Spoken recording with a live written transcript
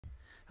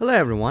Hello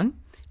everyone.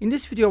 In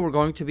this video we're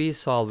going to be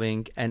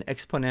solving an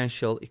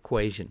exponential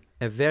equation,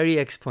 a very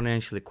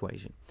exponential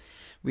equation.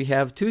 We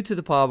have 2 to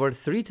the power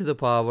 3 to the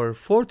power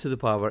 4 to the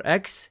power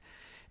x,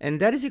 and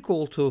that is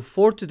equal to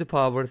 4 to the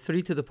power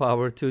 3 to the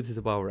power 2 to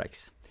the power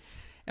x.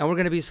 And we're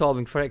going to be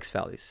solving for x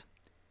values.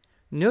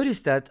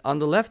 Notice that on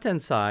the left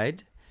hand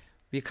side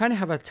we kind of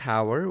have a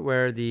tower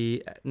where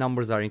the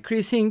numbers are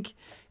increasing,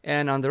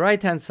 and on the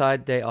right hand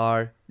side they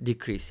are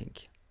decreasing.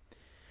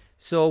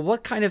 So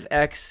what kind of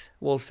x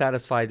will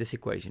satisfy this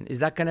equation? Is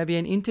that going to be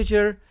an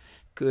integer?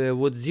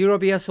 Would 0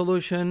 be a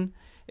solution?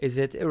 Is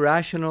it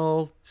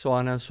irrational? So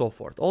on and so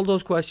forth. All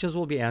those questions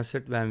will be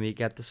answered when we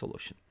get the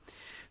solution.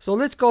 So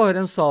let's go ahead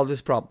and solve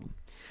this problem.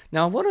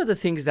 Now, one of the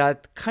things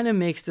that kind of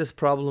makes this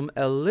problem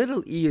a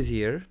little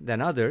easier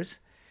than others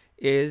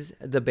is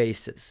the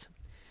bases.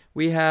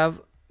 We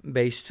have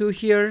base 2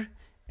 here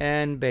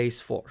and base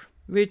 4,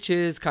 which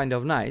is kind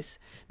of nice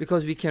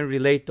because we can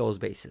relate those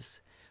bases.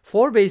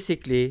 4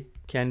 basically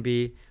can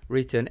be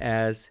written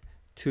as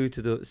 2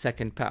 to the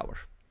second power,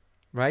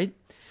 right?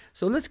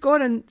 So let's go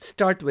ahead and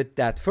start with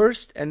that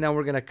first, and then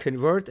we're going to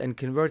convert and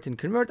convert and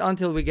convert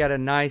until we get a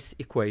nice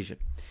equation.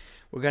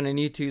 We're going to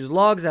need to use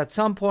logs at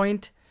some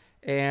point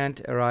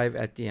and arrive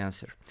at the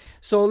answer.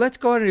 So let's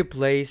go ahead and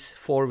replace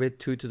 4 with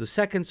 2 to the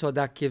second, so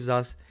that gives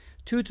us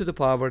 2 to the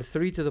power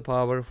 3 to the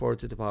power 4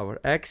 to the power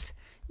x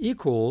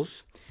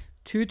equals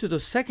 2 to the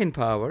second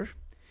power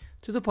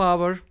to the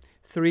power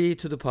 3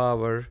 to the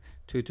power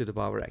 2 to the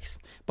power x.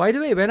 By the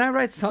way, when I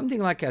write something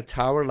like a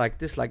tower like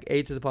this, like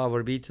a to the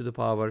power b to the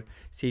power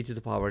c to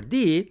the power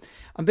d,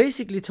 I'm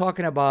basically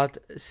talking about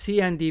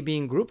c and d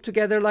being grouped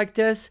together like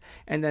this,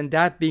 and then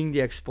that being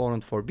the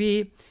exponent for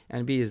b,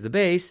 and b is the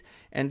base,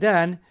 and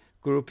then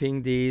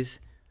grouping these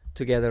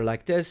together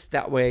like this.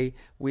 That way,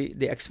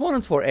 the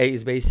exponent for a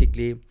is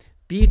basically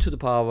b to the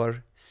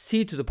power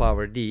c to the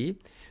power d,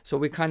 so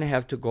we kind of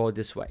have to go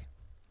this way.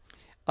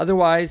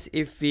 Otherwise,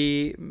 if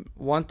we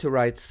want to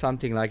write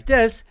something like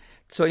this,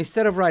 so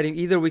instead of writing,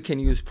 either we can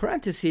use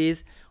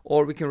parentheses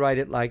or we can write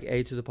it like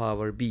a to the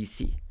power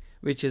bc,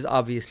 which is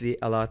obviously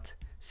a lot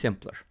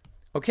simpler.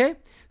 Okay,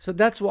 so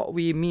that's what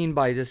we mean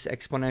by this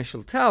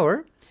exponential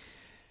tower.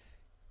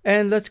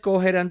 And let's go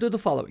ahead and do the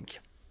following.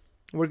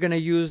 We're going to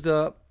use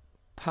the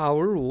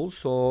power rule.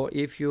 So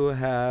if you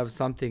have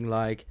something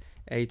like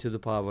a to the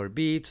power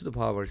b to the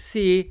power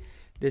c,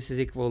 this is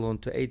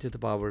equivalent to a to the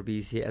power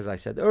bc, as I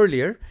said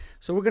earlier.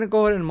 So we're going to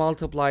go ahead and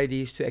multiply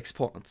these two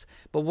exponents.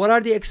 But what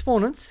are the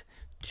exponents?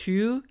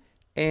 2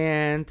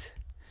 and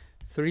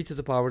 3 to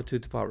the power 2 to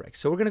the power x.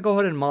 So we're going to go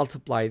ahead and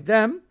multiply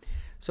them.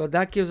 So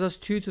that gives us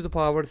 2 to the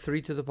power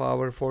 3 to the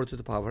power 4 to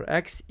the power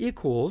x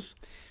equals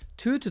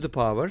 2 to the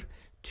power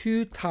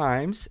 2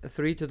 times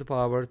 3 to the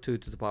power 2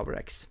 to the power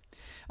x.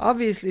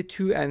 Obviously,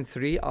 2 and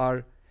 3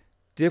 are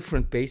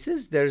different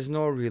bases. There's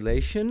no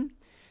relation.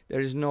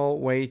 There's no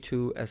way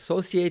to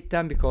associate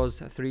them because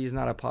 3 is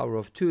not a power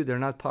of 2. They're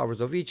not powers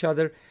of each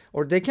other,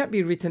 or they can't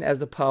be written as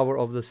the power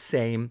of the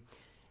same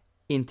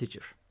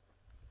integer.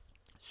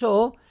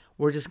 So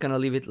we're just going to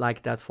leave it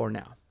like that for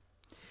now.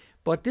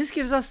 But this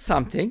gives us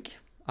something,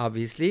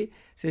 obviously,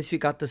 since we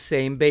got the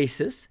same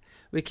basis.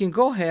 We can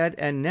go ahead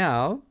and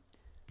now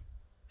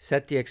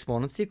set the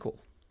exponents equal,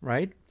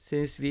 right?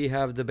 Since we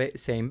have the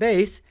same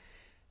base,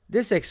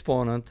 this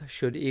exponent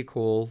should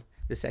equal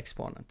this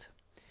exponent.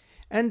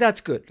 And that's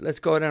good. Let's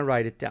go ahead and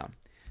write it down.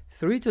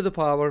 3 to the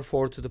power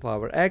 4 to the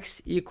power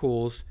x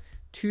equals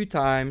 2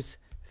 times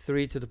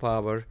 3 to the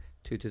power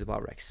 2 to the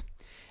power x.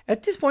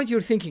 At this point,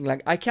 you're thinking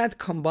like, I can't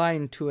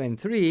combine 2 and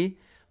 3,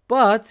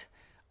 but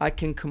I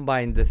can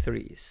combine the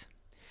 3's.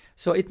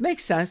 So it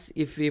makes sense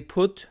if we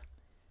put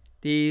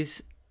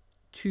these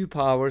two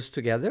powers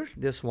together,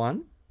 this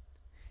one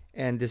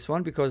and this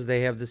one, because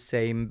they have the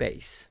same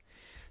base.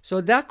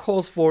 So that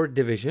calls for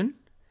division.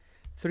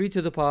 3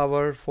 to the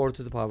power 4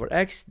 to the power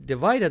x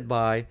divided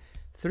by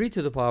 3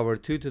 to the power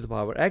 2 to the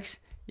power x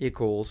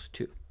equals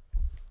 2.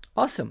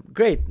 Awesome,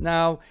 great.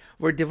 Now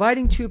we're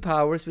dividing two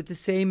powers with the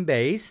same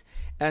base,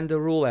 and the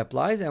rule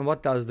applies. And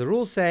what does the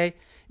rule say?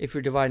 If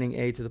you're dividing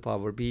a to the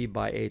power b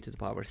by a to the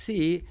power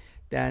c,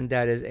 then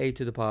that is a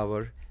to the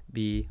power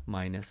b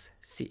minus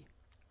c,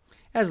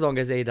 as long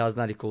as a does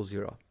not equal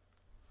 0.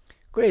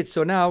 Great,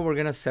 so now we're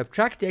going to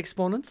subtract the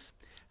exponents.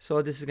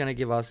 So this is going to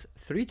give us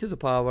 3 to the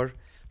power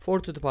 4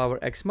 to the power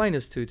x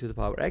minus 2 to the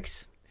power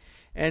x,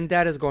 and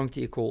that is going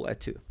to equal a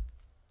 2.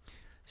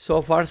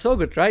 So far so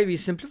good, right? We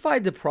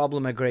simplified the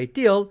problem a great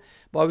deal,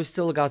 but we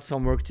still got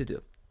some work to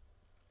do.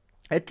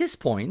 At this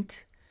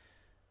point,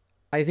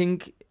 I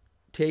think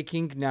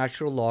taking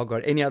natural log or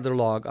any other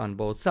log on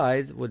both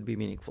sides would be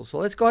meaningful. So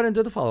let's go ahead and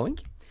do the following.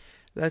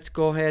 Let's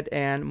go ahead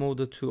and move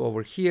the 2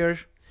 over here,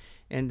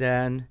 and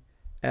then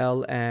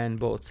L and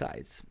both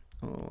sides.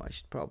 Oh, I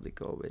should probably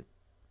go with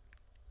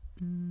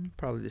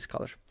probably this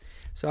color.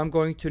 So I'm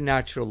going to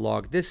natural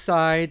log this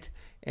side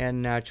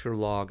and natural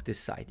log this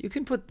side. You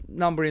can put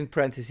number in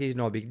parentheses,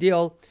 no big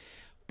deal.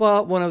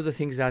 But one of the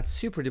things that's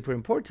super duper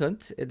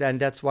important,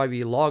 and that's why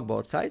we log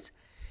both sides,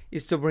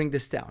 is to bring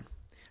this down.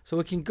 So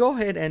we can go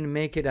ahead and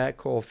make it a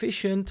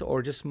coefficient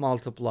or just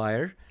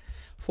multiplier.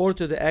 4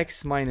 to the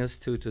x minus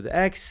 2 to the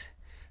x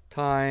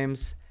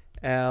times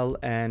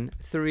ln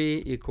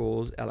 3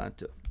 equals ln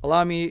 2.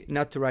 Allow me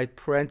not to write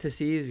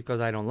parentheses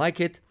because I don't like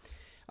it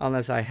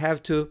unless I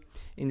have to.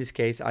 In this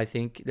case, I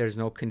think there's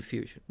no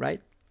confusion,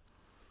 right?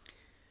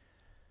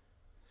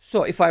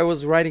 So if I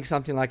was writing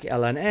something like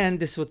ln n,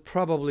 this would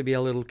probably be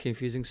a little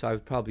confusing, so I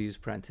would probably use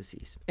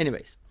parentheses.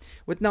 Anyways,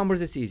 with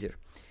numbers, it's easier.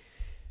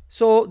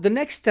 So the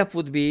next step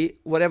would be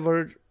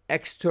whatever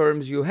x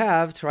terms you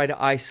have, try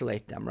to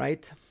isolate them,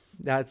 right?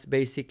 That's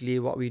basically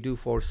what we do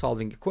for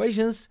solving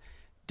equations.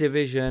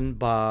 Division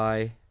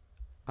by,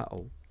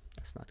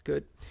 that's not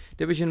good.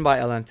 Division by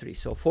ln 3.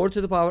 So 4 to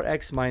the power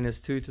x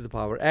minus 2 to the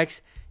power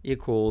x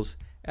equals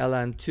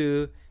ln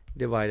 2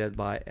 divided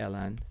by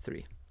ln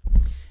 3.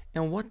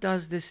 And what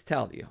does this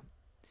tell you?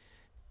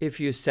 If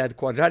you said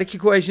quadratic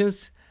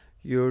equations,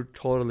 you're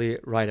totally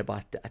right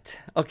about that.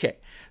 Okay,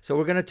 so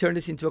we're going to turn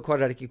this into a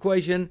quadratic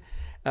equation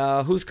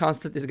whose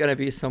constant is going to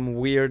be some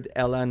weird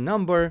ln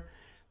number,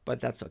 but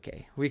that's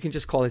okay. We can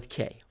just call it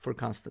k for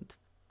constant.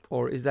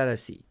 Or is that a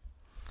c?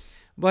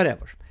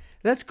 Whatever.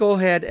 Let's go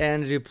ahead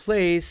and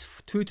replace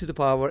 2 to the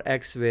power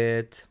x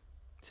with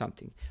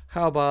something.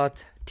 How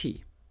about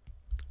t?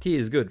 T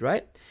is good,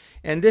 right?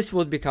 And this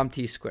would become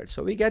t squared.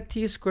 So we get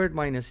t squared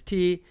minus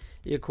t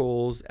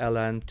equals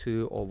ln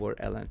 2 over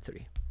ln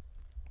 3.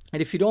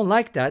 And if you don't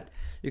like that,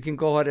 you can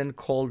go ahead and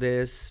call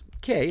this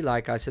k,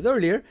 like I said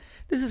earlier.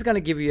 This is going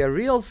to give you a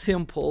real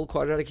simple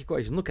quadratic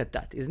equation. Look at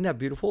that. Isn't that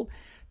beautiful?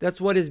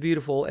 That's what is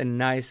beautiful and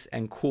nice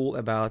and cool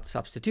about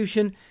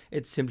substitution.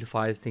 It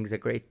simplifies things a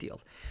great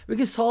deal. We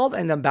can solve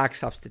and then back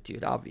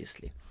substitute,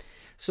 obviously.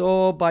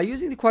 So by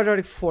using the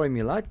quadratic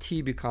formula,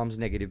 t becomes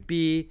negative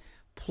b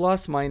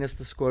plus minus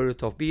the square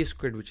root of b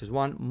squared, which is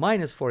 1,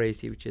 minus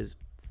 4ac, which is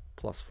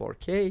plus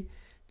 4k,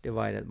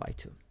 divided by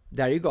 2.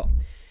 There you go.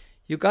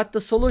 You got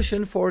the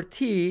solution for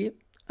t.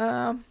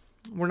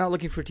 We're not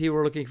looking for t,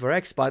 we're looking for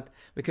x, but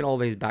we can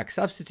always back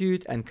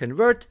substitute and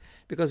convert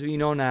because we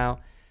know now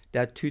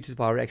that 2 to the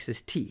power x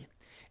is t.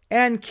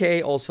 And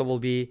k also will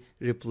be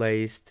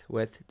replaced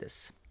with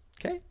this.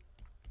 Okay?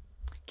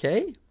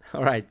 K?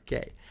 All right,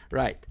 k.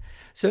 Right.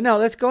 So now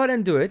let's go ahead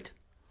and do it.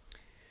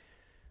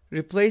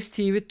 Replace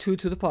t with 2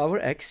 to the power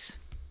x.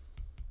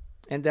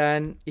 And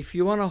then if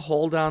you want to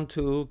hold on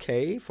to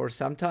k for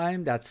some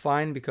time, that's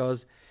fine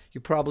because you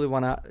probably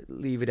want to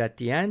leave it at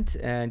the end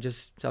and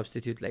just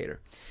substitute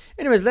later.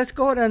 Anyways, let's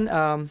go ahead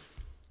and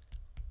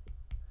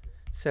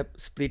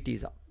split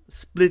these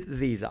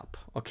up.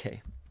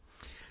 Okay.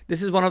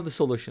 This is one of the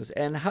solutions.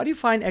 And how do you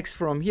find x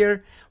from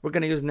here? We're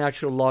going to use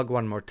natural log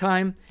one more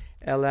time.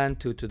 ln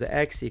 2 to the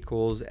x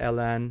equals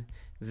ln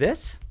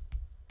this.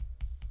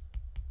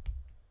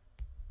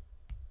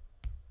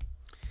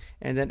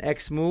 And then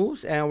x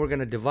moves, and we're going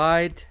to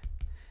divide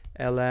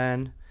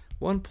ln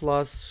 1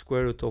 plus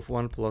square root of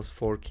 1 plus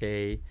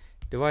 4k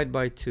divided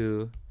by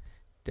 2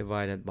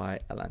 divided by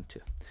ln 2.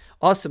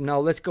 Awesome. Now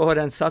let's go ahead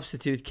and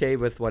substitute k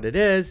with what it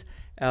is.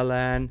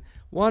 ln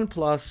 1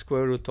 plus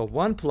square root of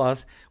 1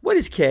 plus, what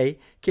is k?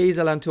 K is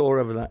ln 2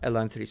 over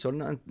ln 3. So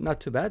not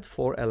too bad.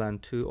 4 ln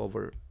 2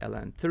 over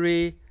ln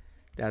 3.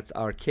 That's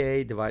our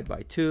k, divided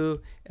by 2,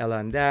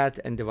 ln that,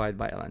 and divide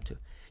by ln 2.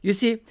 You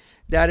see,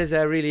 that is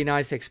a really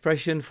nice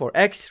expression for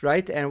x,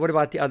 right? And what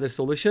about the other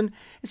solution?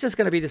 It's just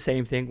going to be the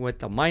same thing with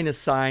the minus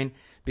sign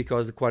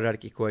because the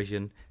quadratic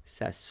equation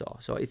says so.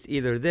 So it's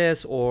either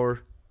this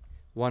or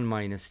 1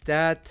 minus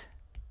that,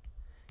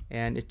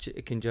 and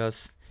you can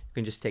just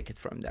take it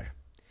from there.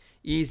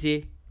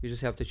 Easy. You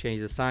just have to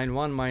change the sign.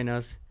 1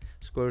 minus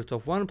square root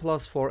of 1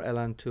 plus 4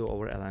 ln 2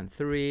 over ln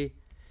 3.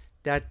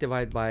 That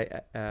divided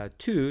by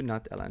 2,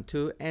 not ln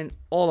 2, and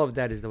all of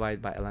that is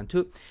divided by ln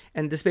 2.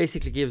 And this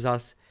basically gives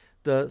us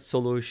the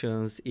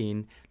solutions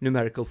in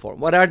numerical form.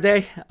 What are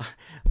they?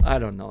 I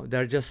don't know.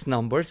 They're just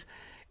numbers.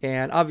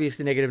 And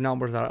obviously negative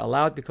numbers are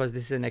allowed because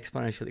this is an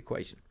exponential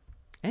equation.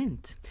 And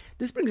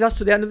this brings us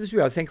to the end of this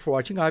video. Thank you for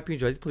watching. I hope you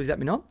enjoyed it. Please let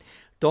me know.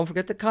 Don't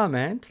forget to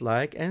comment,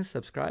 like, and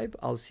subscribe.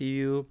 I'll see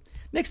you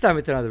next time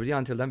with another video.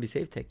 Until then, be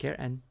safe, take care,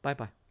 and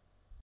bye-bye.